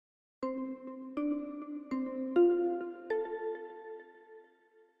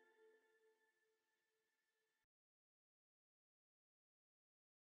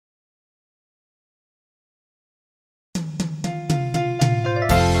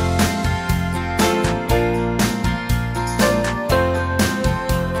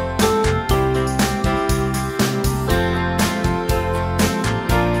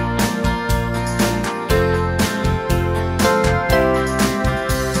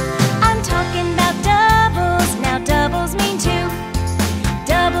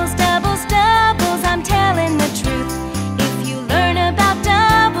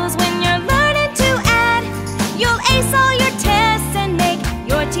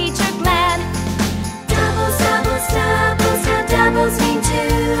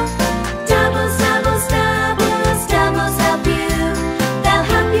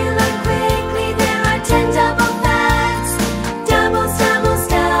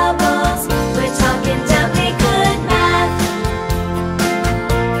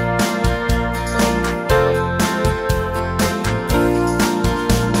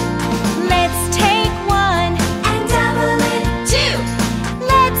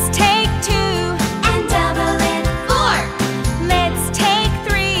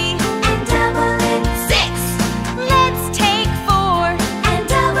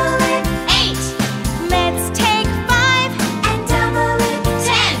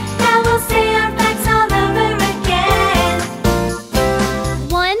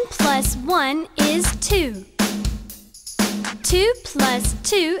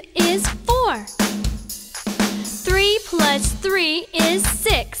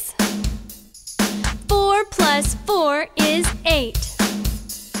8.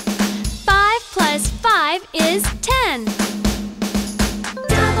 5 plus 5 is 10.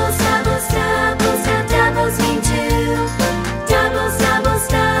 Doubles, doubles, doubles, now doubles mean 2. Doubles, doubles,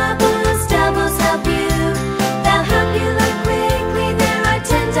 doubles, doubles help you. They'll help you learn quickly. There are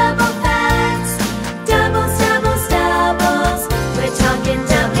 10 double facts. Doubles, doubles, doubles, we're talking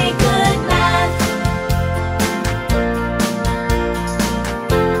doubly good math.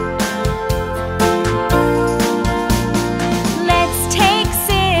 Let's take 6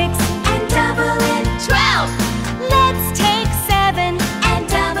 and double it. 12. Let's take 7 And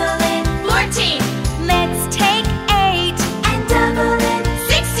double it. 14. Let's take 8 And double it.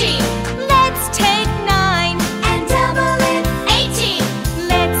 16. Let's take 9 And double it. 18.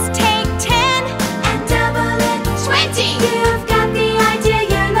 Let's take 10 And double it. 20. You've got the idea,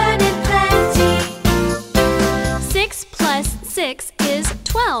 you're learning plenty. 6 plus 6 is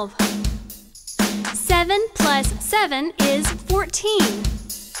 12. 7 plus 7 is 14.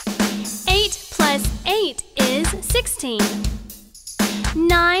 8 plus 8 is 16.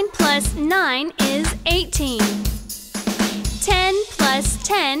 9 plus 9 is 18. 10 plus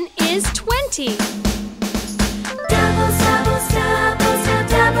 10 is 20. Doubles, doubles, doubles, now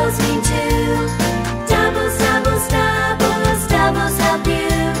doubles mean 2. Doubles, doubles, doubles, doubles help you.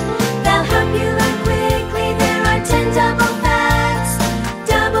 They'll help you learn quickly. There are 10 double facts.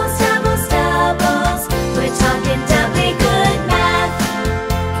 Doubles, doubles, doubles, we're talking doubly good math.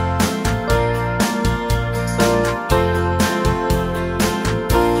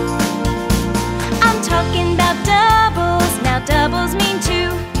 I'm talking about doubles, now doubles mean 2.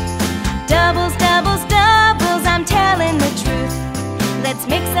 Doubles, doubles, doubles, I'm telling the truth. Let's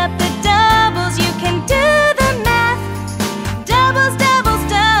mix up the doubles, you can do the math. Doubles, doubles,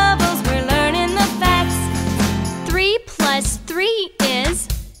 doubles, we're learning the facts. 3 plus 3 is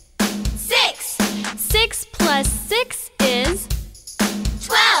 6, 6 plus 6 is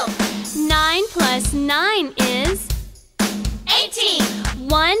 12, 9 plus 9 is 18,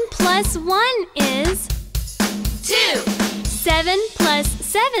 1 plus 1 is 2, 7 plus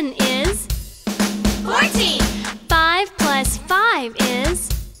 7 is 14, 5 plus 5 is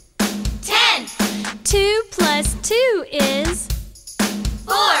 10, 2 plus 2 is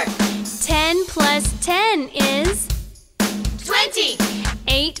 4, 10 plus 10 is 20,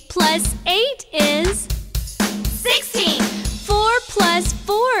 8 plus 8